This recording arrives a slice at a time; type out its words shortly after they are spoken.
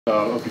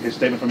Okay,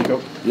 statement from you,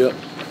 Coach. Yep.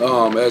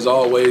 As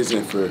always,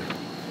 and for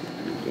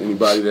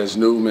anybody that's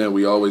new, man,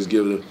 we always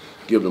give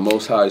the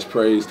Most High's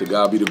praise. To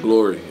God be the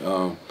glory.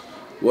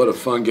 What a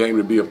fun game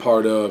to be a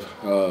part of.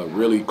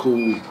 Really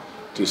cool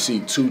to see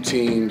two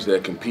teams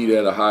that compete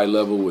at a high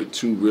level with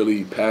two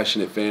really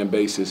passionate fan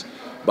bases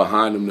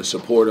behind them to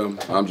support them.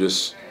 I'm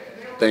just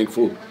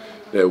thankful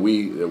that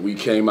we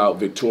came out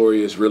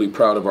victorious. Really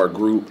proud of our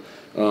group.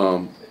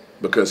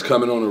 Because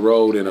coming on the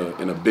road in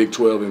a Big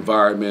 12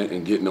 environment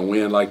and getting a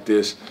win like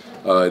this,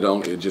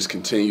 it just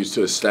continues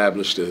to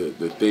establish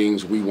the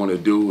things we want to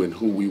do and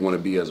who we want to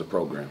be as a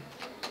program.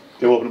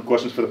 Okay, we'll open up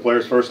questions for the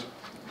players first.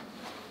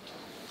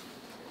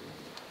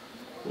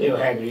 Leo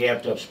Haggerty,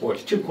 Abdur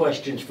Sports. Two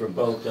questions for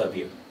both of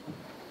you.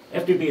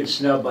 After being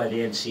snubbed by the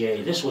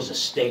NCAA, this was a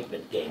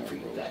statement game for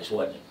you guys,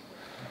 wasn't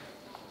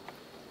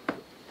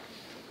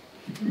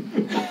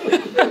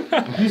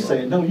it? You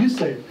say it. No, you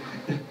say it.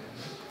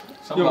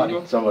 Somebody.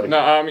 No,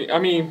 I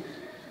mean,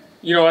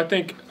 you know, I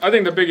think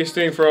the biggest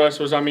thing for us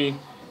was,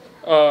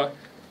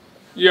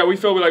 yeah, we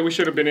felt like we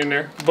should have been in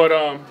there, but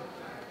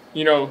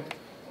you know,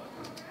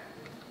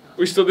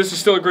 this is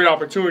still a great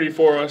opportunity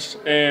for us,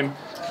 and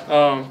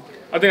I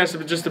think that's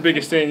just the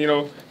biggest thing. You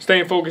know,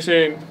 staying focused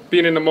in,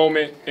 being in the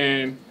moment,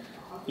 and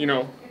you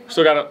know,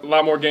 still got a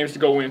lot more games to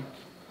go win.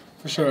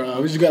 For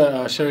sure, we just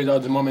gotta share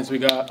out the moments we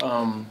got.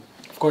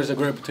 Of course, a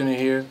great opportunity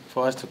here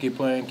for us to keep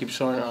playing, keep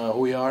showing who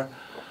we are.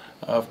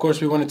 Of course,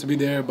 we wanted to be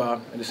there,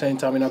 but at the same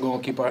time, we're not going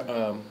to keep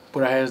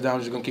put our heads down. We're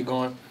just going to keep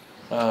going.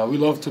 We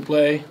love to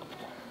play.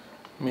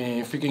 I mean,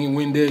 if we can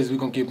win this, we're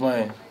going to keep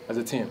playing as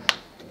a team.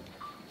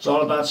 It's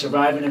all about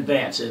survive and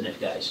advance, isn't it,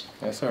 guys?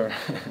 Yes, sir.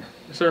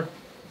 Yes, sir.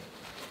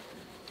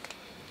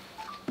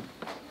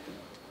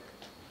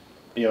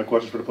 Any other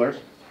questions for the players?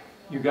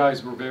 You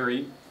guys were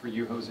for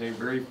you, Jose,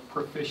 very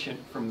proficient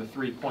from the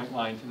three-point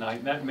line tonight.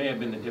 And that may have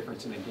been the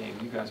difference in the game.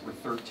 You guys were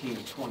 13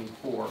 of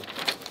 24.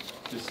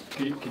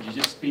 Could you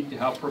just speak to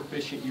how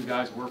proficient you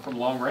guys were from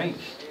long range?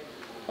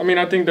 I mean,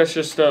 I think that's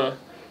just,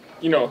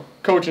 you know,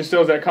 coach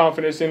instills that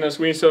confidence in us.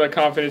 We instill that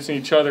confidence in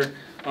each other,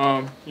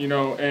 you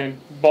know, and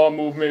ball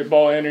movement,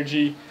 ball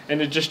energy,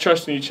 and just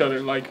trusting each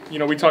other. Like, you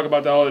know, we talk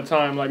about that all the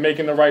time, like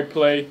making the right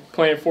play,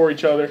 playing for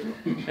each other.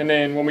 And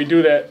then when we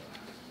do that,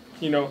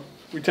 you know,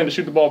 we tend to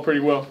shoot the ball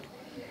pretty well.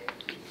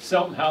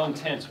 Selton, how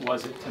intense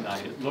was it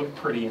tonight? It looked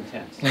pretty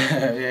intense.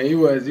 Yeah, he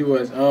was.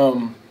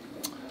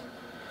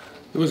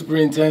 It was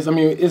pretty intense. I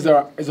mean, it's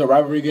a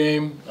rivalry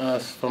game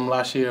from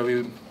last year.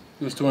 We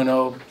was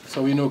 2-0,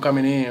 so we knew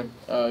coming in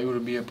it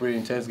would be a pretty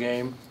intense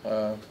game.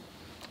 I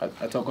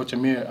told Coach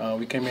Amir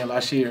we came in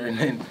last year, and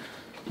then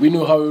we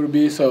knew how it would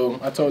be. So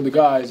I told the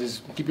guys,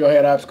 just keep your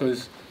head up,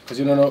 because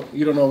you don't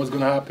know what's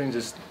going to happen.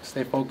 Just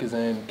stay focused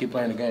and keep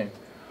playing the game.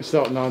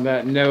 Selton, on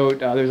that note,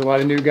 there's a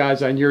lot of new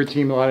guys on your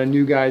team, a lot of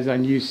new guys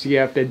on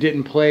UCF that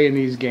didn't play in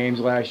these games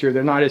last year.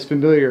 They're not as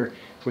familiar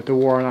with the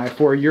war on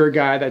I-4. You're a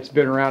guy that's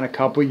been around a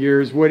couple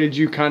years. What did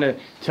you kind of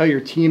tell your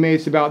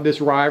teammates about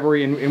this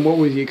rivalry, and what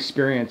was the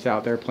experience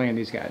out there playing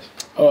these guys?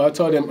 Oh, I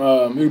told them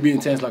it would be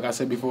intense, like I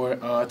said before.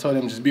 I told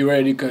them just be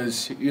ready,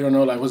 because you don't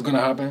know like what's going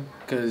to happen,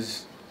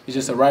 because it's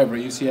just a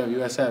rivalry. UCF,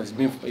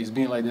 USF, it's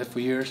been like that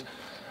for years.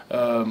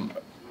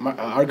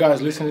 Our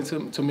guys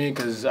listening to me,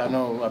 because I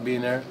know I've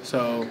been there,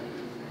 so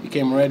we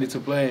came ready to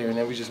play, and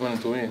then we just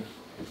wanted to win.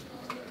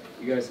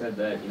 You guys had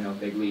that, you know,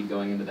 big lead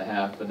going into the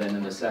half, but then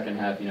in the second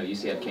half, you know,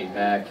 UCF came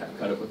back,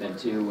 cut it within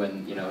 2,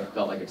 and, you know, it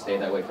felt like it stayed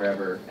that way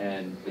forever.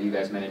 But you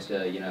guys managed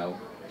to, you know,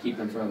 keep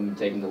them from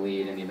taking the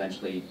lead and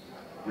eventually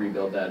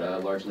rebuild that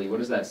large lead. What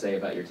does that say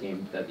about your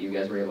team, that you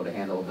guys were able to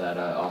handle that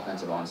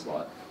offensive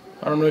onslaught?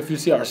 I don't know if you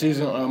see our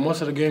season. Most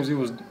of the games we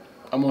was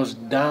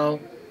almost down.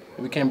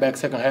 We came back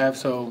second half,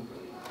 so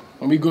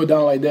when we go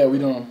down like that,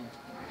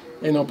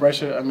 ain't no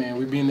pressure. I mean,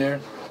 we've been there,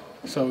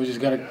 so we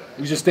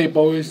just stay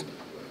poised.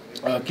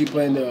 Keep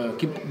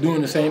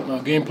doing the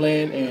same game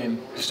plan, and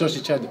just trust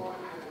each other.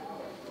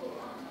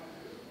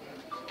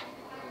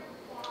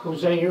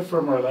 Jose, you're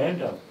from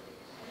Orlando.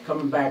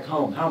 Coming back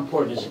home, how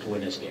important is it to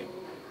win this game?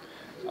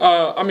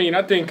 I mean,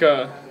 I think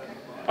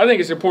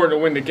it's important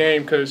to win the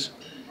game, because,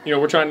 you know,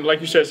 we're trying to,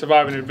 like you said,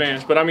 survive and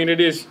advance. But I mean, it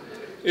is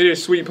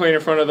sweet playing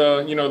in front of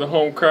the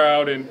home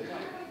crowd, and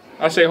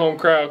I say home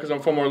crowd because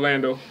I'm from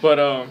Orlando.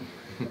 But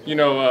you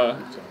know,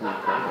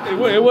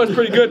 it was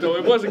pretty good though.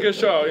 It was a good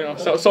show. You know,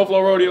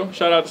 SoFlo Rodeo.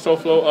 Shout out to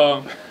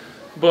SoFlo.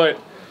 But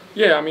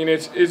yeah, I mean,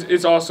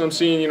 it's awesome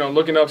seeing,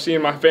 looking up, seeing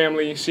my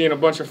family, seeing a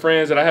bunch of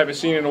friends that I haven't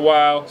seen in a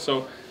while.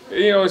 So,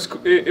 it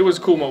was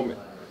a cool moment.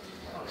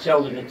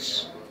 Selton,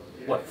 it's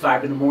what,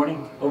 5 in the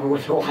morning over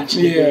what you're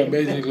watching? Yeah,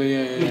 basically,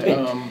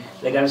 yeah.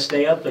 They got to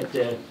stay up, but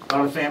a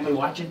lot of family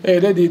watching. Yeah,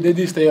 they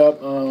did stay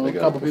up. A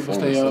couple people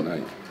stay up.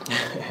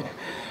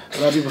 A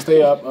lot of people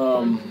stay up.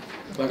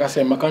 Like I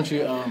said, my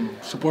country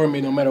support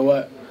me no matter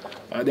what.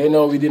 They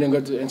know we didn't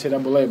go to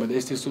NCAA, but they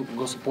still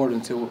go support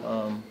until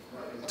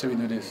we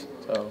do this.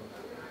 So,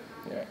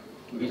 yeah.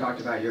 You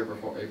talked about your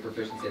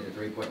proficiency at the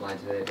three-point line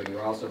today, but you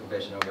were also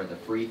proficient over at the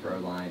free throw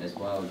line as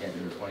well,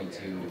 getting to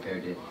 22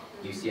 compared to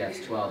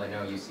UCF's 12. I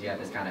know UCF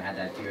has kind of had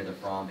that fear of the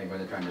Fromm thing where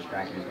they're trying to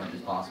distract you as much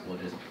as possible.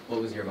 Just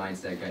what was your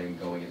mindset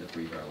going into the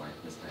free throw line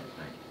this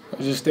night?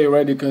 Just stay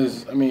ready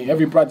because, I mean,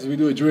 every practice we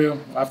do a drill.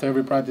 After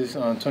every practice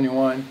on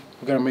 21,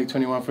 we got to make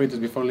 21 free throws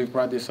before we leave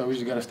practice, so we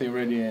just got to stay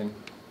ready and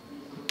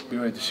be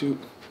ready to shoot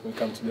when we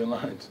come to the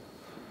lines.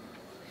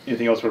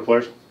 Anything else for the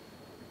players?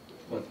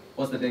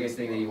 What's the biggest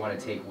thing that you want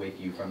to take with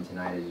you from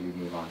tonight as you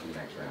move on to the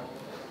next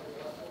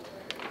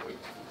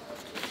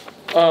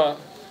round?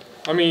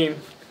 I mean,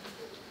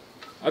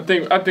 I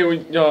think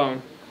we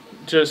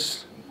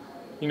just,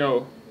 you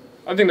know,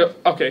 I think that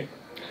okay.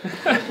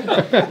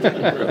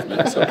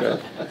 It's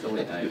okay. It's a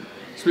late night.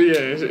 So yeah,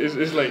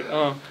 it's late.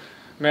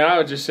 Man, I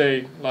would just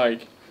say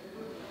like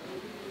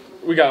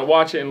we gotta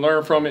watch it and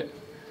learn from it,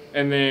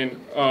 and then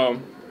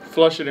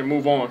flush it and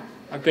move on.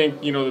 I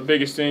think the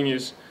biggest thing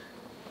is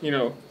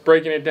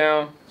breaking it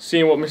down,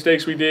 seeing what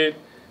mistakes we did,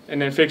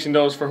 and then fixing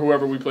those for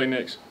whoever we play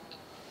next.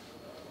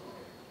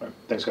 All right.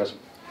 Thanks, guys.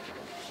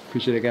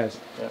 Appreciate it, guys.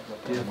 Yeah,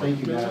 thank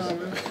you, guys.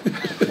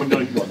 We're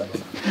done. You go on that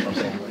one. I'm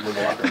saying we're in the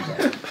locker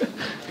room.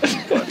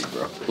 Funny,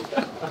 bro.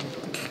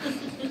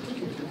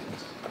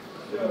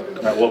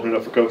 All right, we'll open it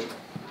up for Coach.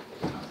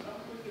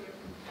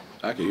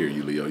 I can hear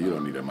you, Leo. You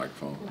don't need that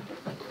microphone.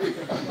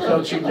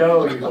 Coach, you're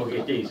going to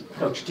get these.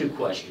 Coach, 2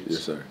 questions.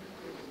 Yes, sir.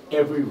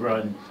 Every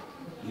run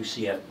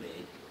UCF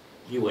made,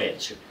 you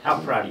answered.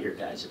 How proud of your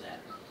guys of that?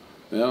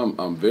 Yeah,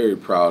 I'm very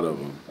proud of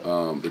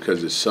them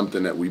because it's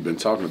something that we've been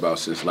talking about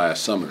since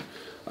last summer.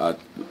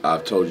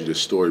 I've told you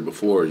this story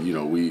before.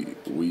 We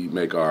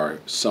make our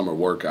summer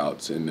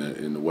workouts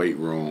in the weight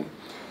room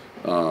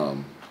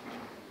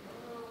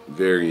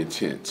very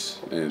intense,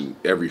 and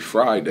every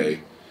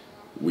Friday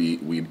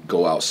we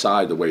go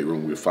outside the weight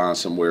room. We find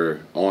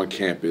somewhere on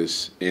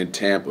campus in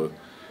Tampa,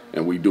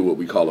 and we do what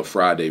we call a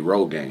Friday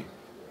road game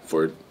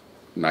for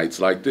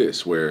nights like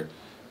this where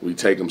we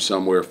take them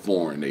somewhere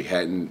foreign. They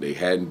hadn't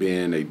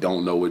been. They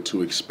don't know what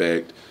to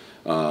expect.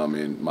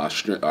 And our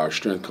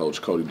strength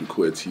coach, Cody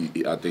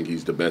DeQuitz, I think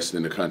he's the best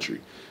in the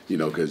country.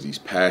 Because he's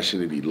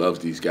passionate. He loves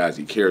these guys.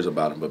 He cares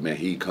about them. But man,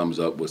 he comes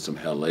up with some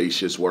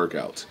hellacious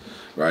workouts,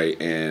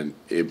 right? And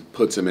it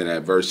puts them in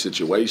adverse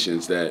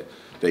situations that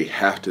they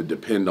have to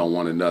depend on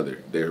one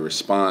another. Their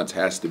response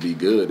has to be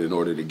good in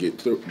order to get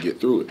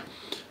through it.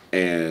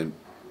 And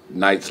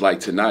nights like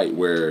tonight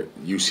where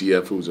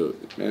UCF,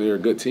 they're a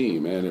good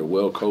team, man. They're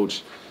well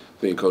coached.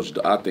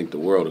 I think the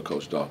world of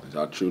Coach Dawkins.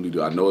 I truly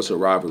do. I know it's a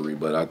rivalry,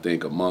 but I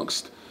think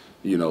amongst,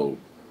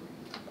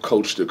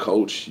 coach to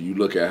coach, you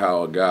look at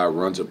how a guy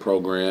runs a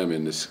program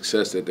and the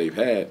success that they've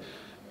had.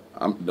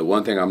 The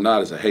one thing I'm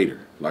not is a hater.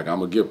 Like, I'm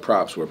going to give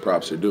props where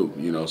props are due,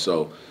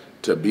 So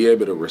to be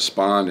able to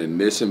respond in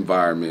this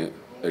environment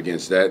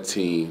against that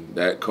team,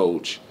 that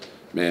coach,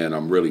 man,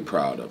 I'm really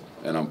proud of them.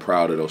 And I'm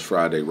proud of those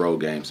Friday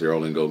road games. They're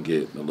only going to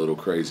get a little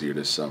crazier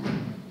this summer.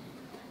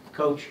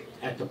 Coach,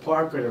 at the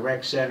park or the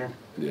rec center,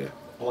 Yeah.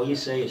 all you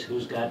say is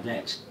who's got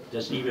next.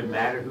 Doesn't even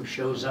matter who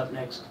shows up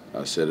next.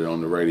 I said it on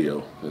the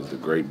radio, as the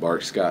great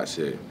Bart Scott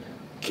said,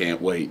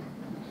 can't wait.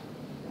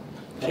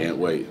 Can't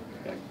wait.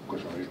 Yeah,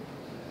 question right here.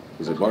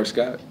 Was it Bart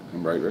Scott?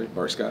 I'm right?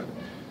 Bart Scott?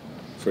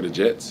 For the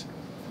Jets?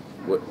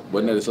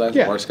 Wasn't that his last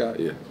name? Yeah. Bart Scott?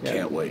 Yeah.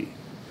 Can't wait.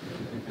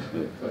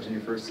 Coach, in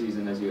your first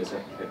season as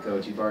USF head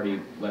coach, you've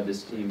already led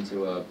this team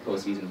to a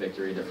postseason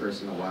victory, the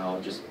first in a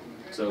while.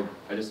 So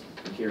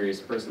I'm curious,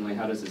 personally,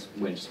 how does this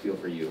win just feel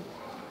for you?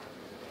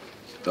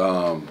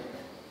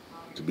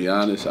 To be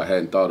honest, I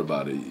hadn't thought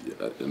about it.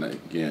 And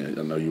again,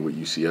 I know you were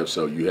UCF,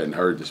 so you hadn't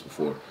heard this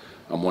before.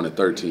 I'm one of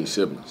 13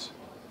 siblings,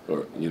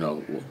 or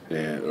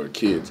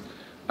kids.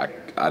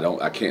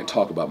 I can't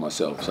talk about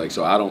myself. It's like,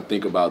 so I don't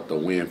think about the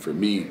win for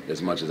me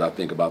as much as I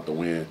think about the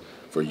win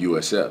for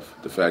USF.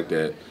 The fact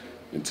that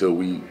until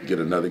we get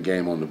another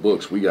game on the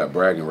books, we got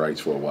bragging rights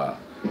for a while,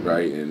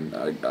 right? And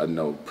I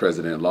know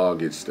President Law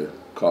gets to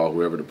call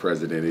whoever the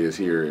president is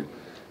here and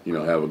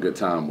have a good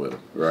time with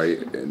them, right?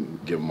 And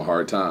give them a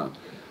hard time.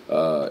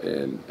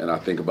 And I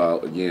think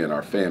about, again,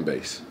 our fan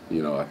base.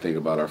 I think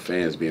about our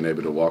fans being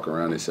able to walk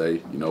around and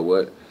say, you know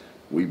what,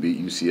 we beat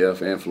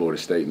UCF and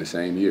Florida State in the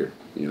same year.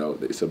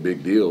 It's a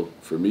big deal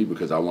for me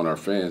because I want our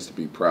fans to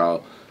be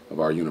proud of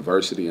our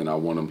university and I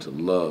want them to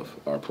love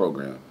our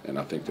program, and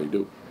I think they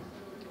do.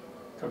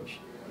 Coach,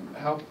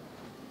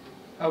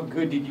 how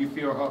good did you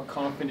feel, how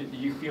confident did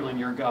you feel in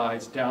your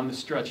guys down the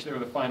stretch there,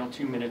 the final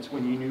 2 minutes,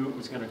 when you knew it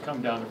was going to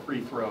come down to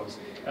free throws,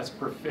 as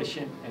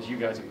proficient as you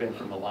guys have been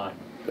from the line?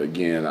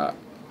 Again,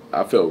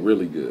 I felt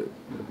really good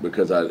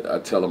because I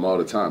tell them all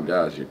the time,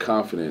 guys, your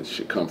confidence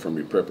should come from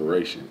your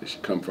preparation. It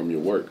should come from your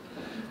work.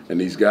 And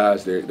these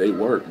guys, they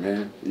work,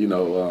 man.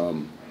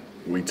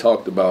 We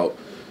talked about,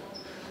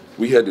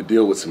 we had to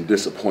deal with some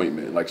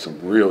disappointment, like some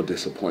real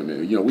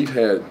disappointment. We've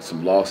had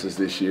some losses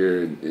this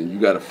year, and you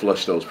got to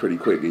flush those pretty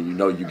quick, and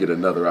you get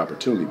another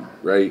opportunity,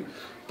 right?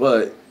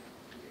 But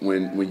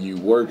when you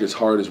work as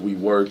hard as we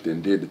worked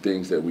and did the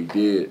things that we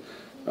did,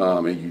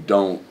 and you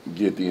don't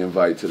get the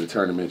invite to the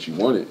tournament you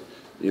wanted,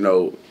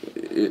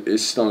 it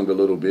stung a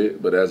little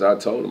bit. But as I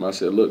told them, I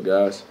said, look,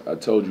 guys, I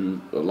told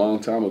you a long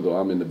time ago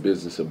I'm in the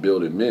business of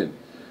building men.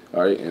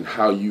 all right, and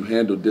how you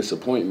handle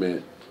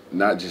disappointment,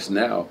 not just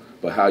now,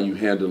 but how you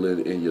handle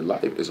it in your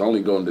life is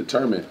only going to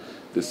determine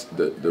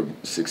the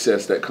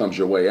success that comes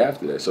your way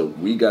after that. So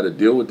we got to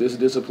deal with this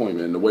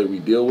disappointment, and the way we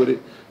deal with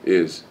it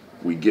is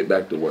we get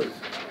back to work.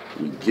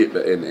 We get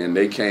and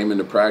they came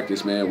into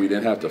practice, man. We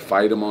didn't have to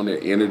fight them on their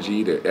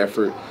energy, their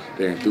effort,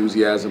 their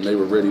enthusiasm. They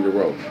were ready to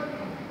roll.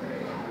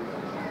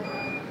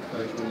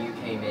 Coach, when you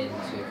came in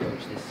to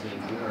coach this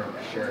team, you weren't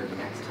sure the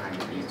next time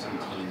that these two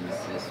teams,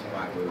 this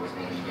rivalry was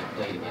going to get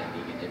played again,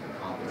 being in different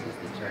conferences.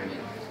 This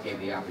tournament gave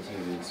the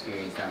opportunity to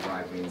experience that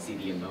rivalry and see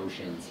the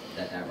emotions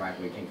that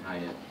rivalry can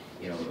kind of,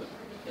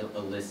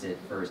 elicit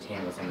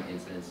firsthand with some of the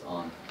incidents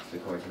on the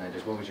court tonight.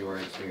 Just what was your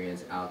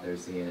experience out there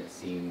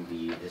seeing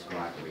this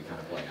rivalry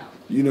kind of play out?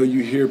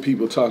 You hear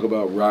people talk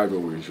about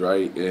rivalries,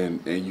 right?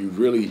 And you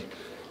really,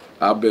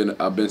 I've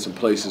been some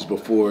places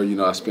before.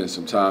 I spent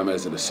some time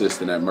as an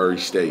assistant at Murray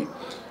State,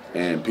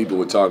 and people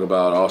would talk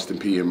about Austin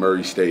Peay and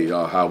Murray State,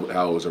 how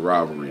it was a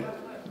rivalry.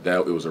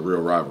 That it was a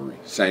real rivalry.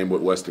 Same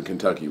with Western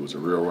Kentucky, it was a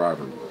real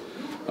rivalry.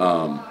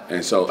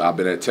 And so I've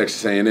been at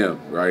Texas A&M,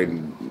 right?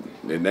 And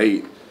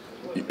they,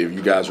 if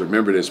you guys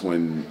remember this,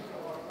 when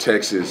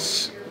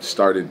Texas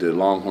started the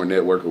Longhorn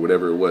Network or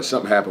whatever it was,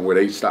 something happened where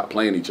they stopped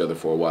playing each other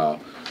for a while.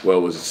 Well,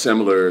 it was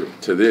similar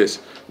to this.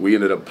 We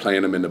ended up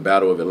playing them in the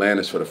Battle of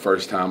Atlantis for the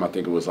first time. I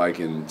think it was like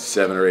in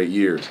 7 or 8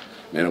 years.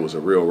 Man, it was a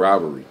real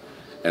rivalry.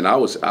 And I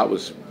was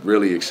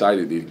really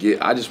excited to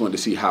get. I just wanted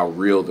to see how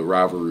real the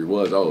rivalry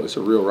was. Oh, it's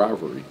a real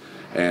rivalry.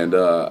 And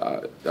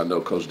I know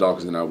Coach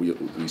Dawkins and I,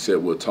 we said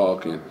we'll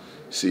talk and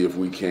see if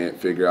we can't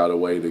figure out a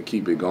way to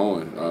keep it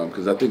going.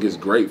 Because I think it's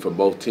great for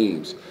both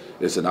teams.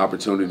 It's an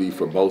opportunity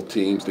for both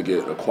teams to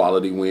get a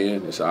quality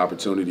win. It's an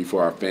opportunity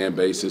for our fan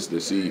bases to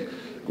see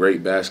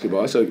great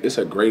basketball. It's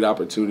a great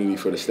opportunity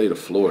for the state of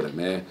Florida,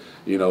 man.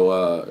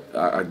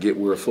 I get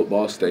we're a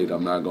football state.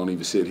 I'm not going to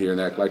even sit here and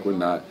act like we're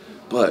not.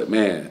 But,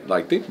 man,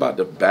 think about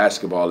the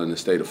basketball in the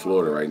state of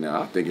Florida right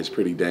now. I think it's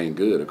pretty dang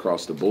good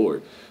across the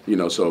board.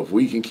 So if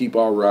we can keep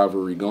our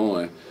rivalry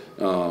going,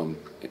 for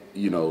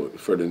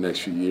the next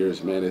few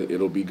years, man,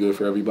 it'll be good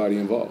for everybody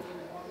involved.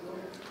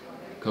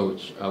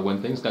 Coach,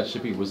 when things got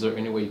chippy, was there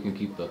any way you can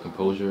keep the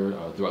composure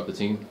throughout the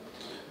team?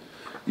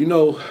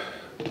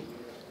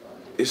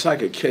 It's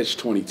like a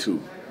catch-22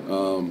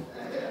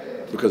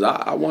 because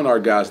I want our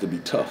guys to be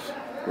tough,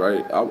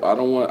 right? I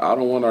don't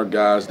want our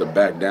guys to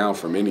back down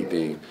from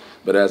anything.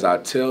 But as I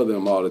tell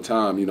them all the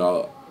time,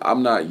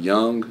 I'm not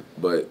young,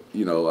 but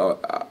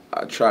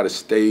I try to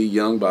stay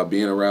young by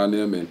being around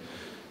them. And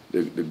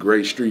the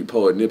great street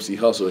poet Nipsey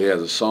Hussle, he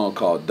has a song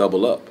called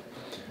 "Double Up,"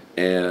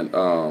 and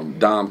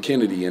Dom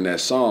Kennedy in that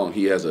song,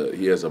 he has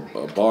a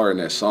bar in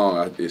that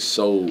song. It's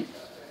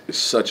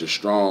such a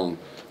strong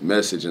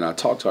message, and I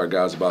talk to our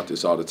guys about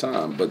this all the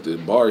time. But the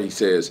bar, he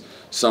says,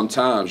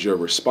 sometimes your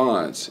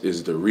response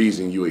is the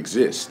reason you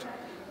exist,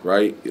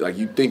 right?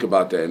 You think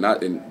about that,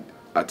 and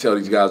I tell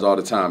these guys all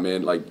the time,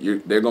 man,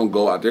 they're gonna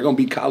go out, they're gonna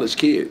be college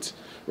kids,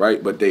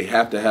 right? But they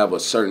have to have a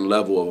certain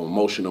level of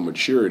emotional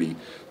maturity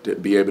to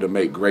be able to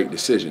make great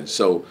decisions.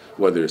 So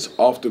whether it's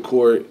off the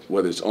court,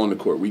 whether it's on the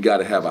court, we got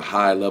to have a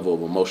high level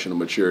of emotional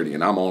maturity,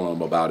 and I'm on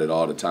them about it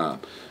all the time.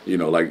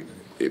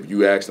 If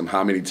you ask them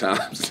how many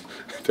times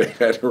they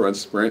had to run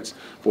sprints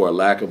for a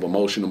lack of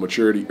emotional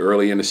maturity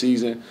early in the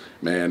season,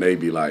 man, they'd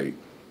be like,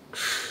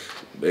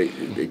 they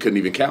couldn't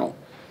even count,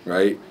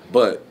 right?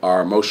 But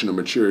our emotional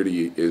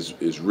maturity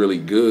is really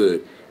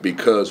good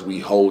because we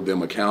hold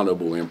them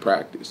accountable in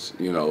practice,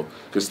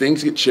 because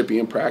things get chippy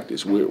in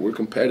practice. We're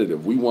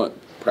competitive. We want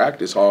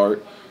practice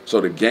hard, so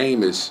the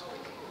game is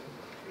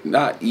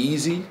not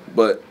easy,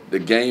 but the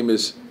game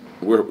is,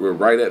 we're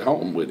right at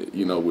home with it.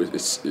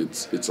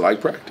 It's like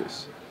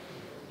practice.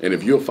 And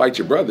if you'll fight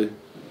your brother,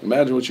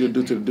 imagine what you'll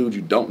do to the dude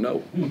you don't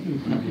know,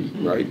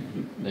 right?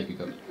 Thank you,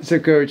 Coach. So,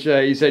 Coach,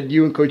 you said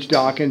you and Coach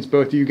Dawkins,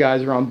 both of you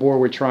guys are on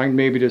board with trying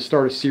maybe to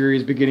start a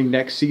series beginning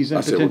next season,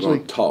 I said potentially? we're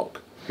going to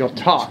talk. You'll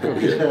talk.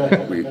 Yeah,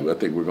 I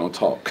think we're going to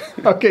talk.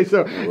 Okay,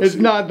 so it's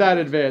not that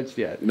advanced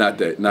yet. Not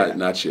yet.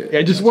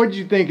 Yeah, just what did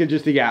you think of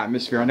just the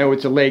atmosphere? I know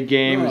it's a late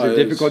game. It was a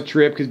difficult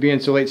trip because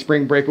being so late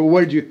spring break, but what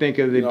did you think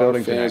of the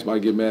building today? Fans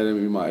might get mad at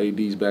me. My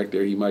AD's back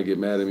there. He might get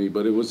mad at me,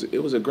 but it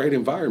was a great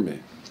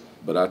environment.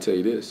 But I'll tell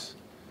you this.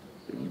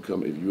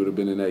 If you would have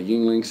been in that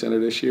Yuengling Center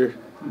this year,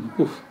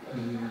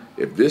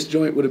 if this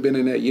joint would have been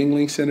in that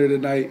Yuengling Center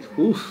tonight,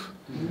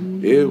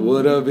 it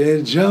would have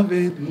been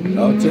jumping.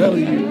 I'm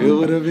telling you, it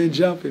would have been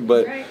jumping.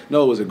 But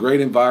no, it was a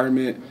great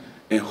environment,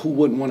 and who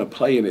wouldn't want to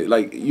play in it?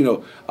 I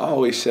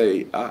always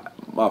say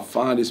my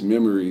fondest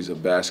memories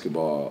of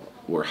basketball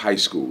were high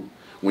school,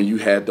 when you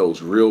had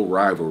those real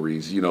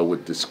rivalries,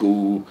 with the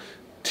school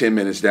 10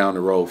 minutes down the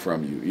road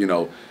from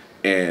you,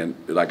 And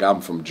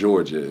I'm from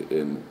Georgia,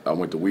 and I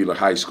went to Wheeler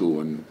High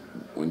School, and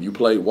when you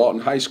played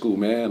Walton High School,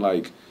 man,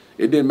 it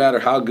didn't matter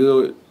how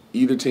good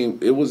either team,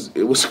 it was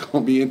going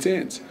to be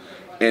intense.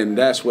 And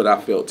that's what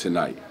I felt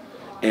tonight.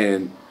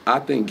 And I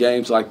think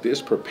games like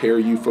this prepare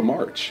you for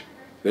March.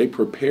 They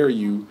prepare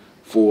you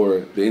for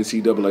the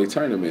NCAA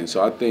tournament.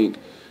 So I think,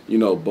 you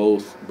know,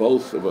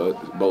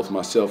 both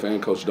myself and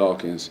Coach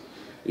Dawkins,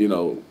 you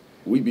know,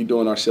 we be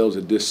doing ourselves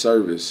a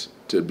disservice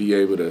to be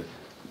able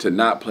to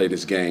not play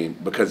this game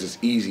because it's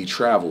easy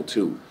travel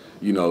too.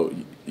 You know,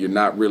 you're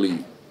not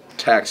really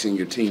taxing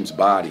your team's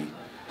body,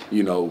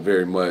 you know,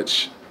 very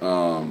much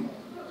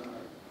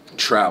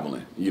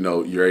traveling. You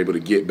know, you're able to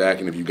get back,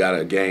 and if you got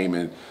a game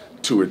in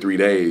 2 or 3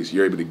 days,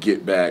 you're able to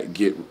get back,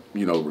 get,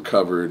 you know,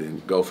 recovered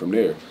and go from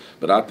there.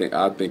 But I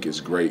think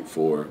it's great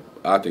for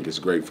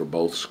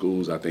both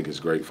schools. I think it's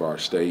great for our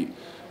state.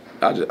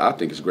 I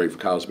think it's great for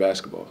college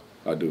basketball.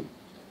 I do.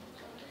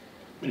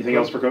 Anything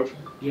else for Coach?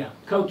 Yeah,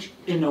 Coach,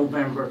 in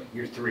November,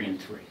 you're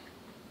 3-3.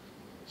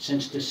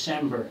 Since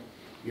December,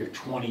 you're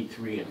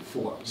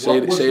 23-4.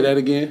 Say that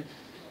again.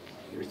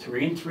 You're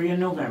 3-3 in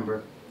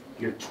November.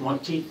 You're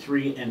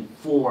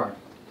 23-4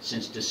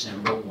 since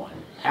December 1.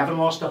 Haven't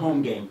lost a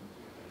home game.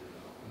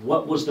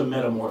 What was the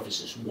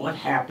metamorphosis? What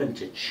happened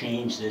to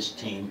change this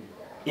team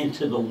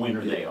into the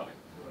winner they are?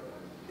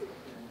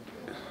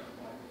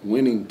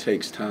 Winning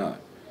takes time.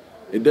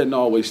 It doesn't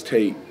always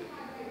take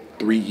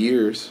 3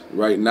 years,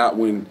 right? Not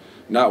when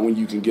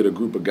you can get a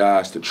group of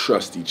guys to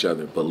trust each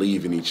other,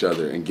 believe in each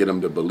other, and get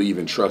them to believe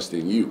and trust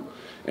in you.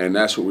 And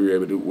that's what we were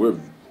able to do.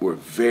 We're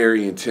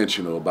very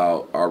intentional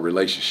about our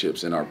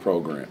relationships in our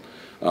program.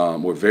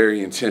 We're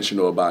very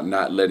intentional about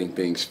not letting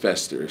things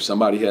fester. If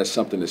somebody has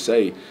something to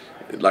say,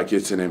 like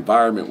it's an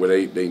environment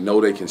where they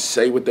know they can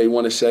say what they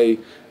want to say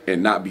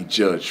and not be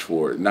judged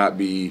for it, not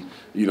be,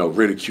 you know,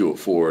 ridiculed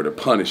for it or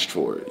punished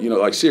for it. You know,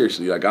 like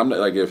seriously, like I'm not,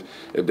 like if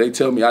they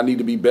tell me I need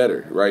to be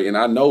better, right? And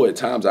I know at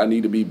times I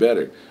need to be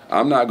better.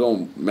 I'm not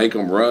gonna make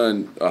them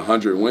run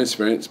 100 wind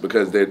sprints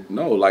because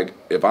like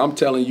if I'm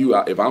telling you,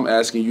 if I'm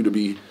asking you to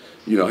be,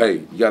 you know,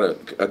 hey, you gotta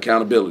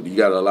accountability, you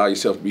gotta allow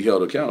yourself to be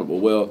held accountable.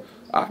 Well,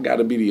 I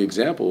gotta be the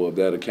example of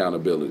that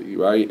accountability,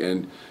 right?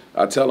 And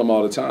I tell him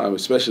all the time,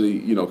 especially,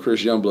 you know,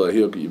 Chris Youngblood,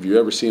 if you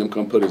ever see him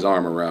come put his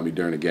arm around me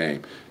during the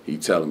game, he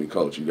telling me,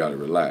 Coach, you got to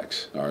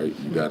relax, all right?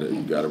 You got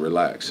to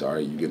relax, all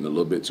right? You're getting a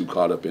little bit too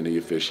caught up in the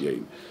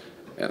officiating.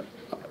 And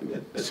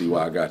see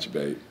why I got you,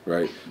 babe,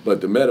 right?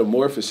 But the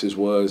metamorphosis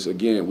was,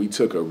 again, we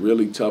took a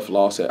really tough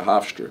loss at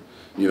Hofstra,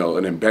 you know,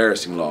 an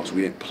embarrassing loss.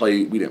 We didn't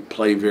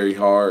play very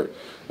hard.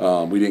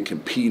 We didn't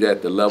compete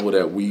at the level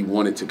that we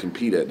wanted to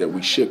compete at, that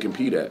we should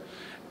compete at.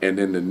 And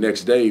then the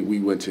next day, we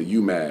went to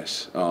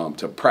UMass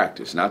to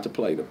practice, not to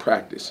play, to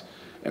practice.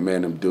 And,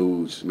 man, them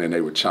dudes, man,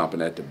 they were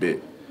chomping at the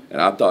bit. And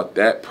I thought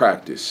that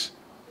practice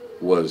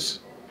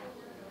was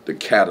the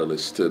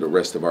catalyst to the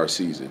rest of our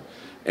season.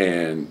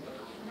 And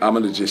I'm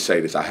going to just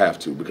say this, I have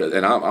to, because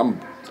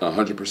I'm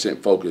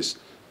 100% focused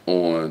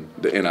on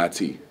the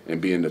NIT and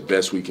being the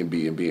best we can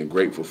be and being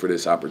grateful for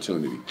this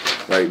opportunity,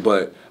 right?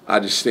 But I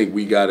just think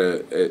we got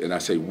to, and I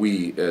say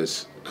we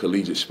as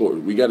collegiate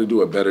sport, we got to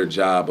do a better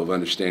job of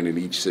understanding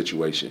each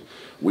situation.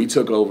 I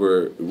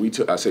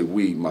say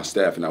we, my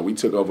staff and I, we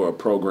took over a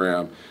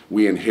program,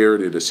 we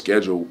inherited a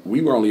schedule.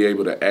 We were only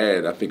able to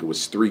add, I think it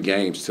was 3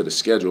 games to the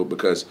schedule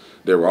because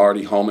there were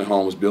already home and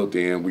homes built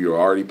in. We were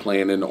already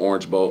playing in the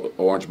Orange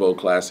Bowl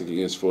Classic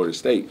against Florida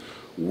State.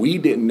 We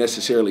didn't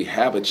necessarily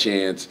have a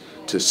chance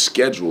to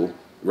schedule,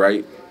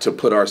 right, to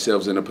put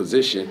ourselves in a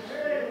position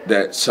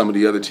that some of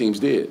the other teams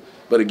did.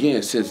 But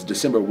again, since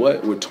December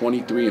what? We're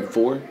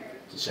 23-4?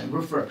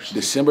 December 1st.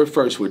 December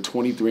 1st, we're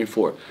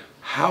 23-4.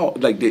 How,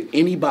 like, did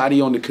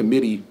anybody on the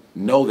committee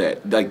know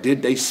that? Like,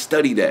 did they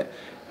study that,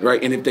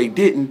 right? And if they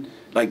didn't,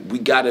 like, we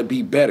got to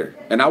be better.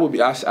 And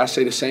I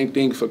say the same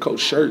thing for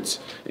Coach Schertz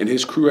and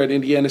his crew at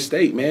Indiana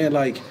State, man.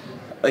 Like,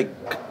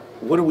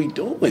 what are we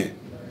doing,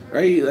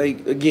 right?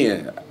 Like,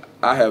 again,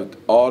 I have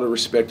all the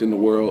respect in the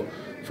world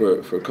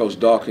for Coach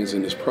Dawkins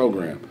and this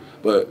program.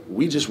 But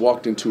we just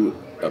walked into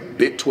a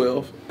Big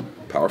 12,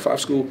 Power 5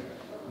 school,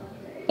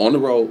 on the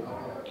road,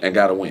 and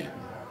got a win.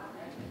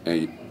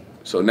 And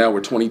so now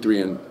we're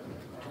 23-4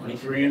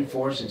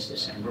 since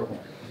December 1.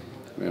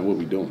 Man, what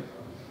we doing?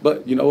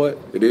 But you know what?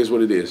 It is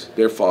what it is.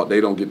 Their fault. They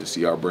don't get to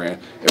see our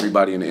brand.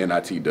 Everybody in the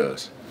NIT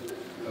does.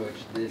 Coach,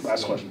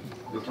 Last question.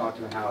 We've talked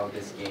about how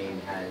this game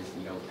has,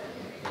 you know,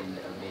 in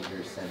a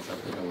major sense of,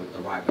 you know, with the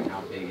rivalry,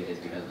 how big it is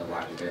because of the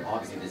rivalry. But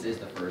obviously, this is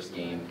the first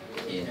game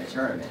in a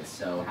tournament.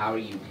 So how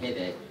do you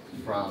pivot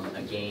from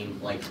a game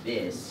like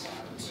this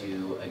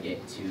to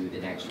get to the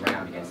next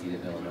round against either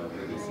Villanova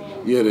or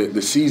VCU? Yeah,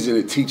 the season,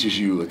 it teaches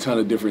you a ton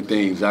of different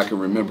things. I can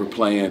remember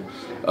playing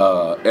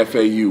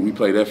FAU. We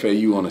played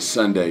FAU on a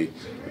Sunday,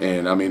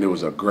 and, I mean, it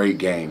was a great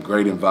game,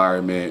 great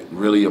environment,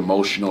 really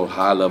emotional,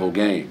 high-level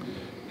game.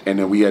 And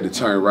then we had to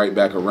turn right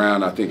back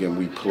around, I think, and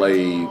we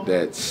played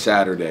that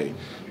Saturday.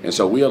 And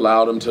so we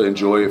allowed them to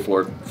enjoy it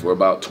for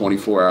about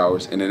 24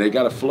 hours, and then they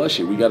got to flush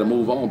it. We got to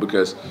move on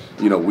because,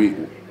 you know,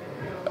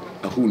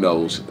 who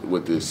knows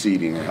with the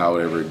seeding and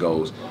however it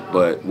goes,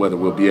 but whether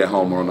we'll be at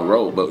home or on the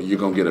road. But you're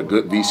going to get a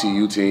good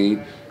VCU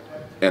team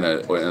and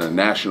a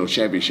national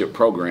championship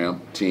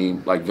program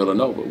team like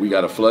Villanova. We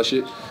got to flush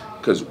it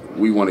because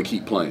we want to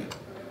keep playing.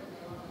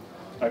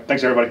 All right,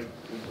 thanks, everybody.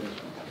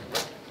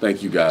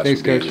 Thank you, guys.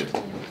 Thanks, Coach.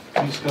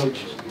 Thanks,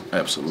 Coach.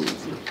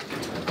 Absolutely.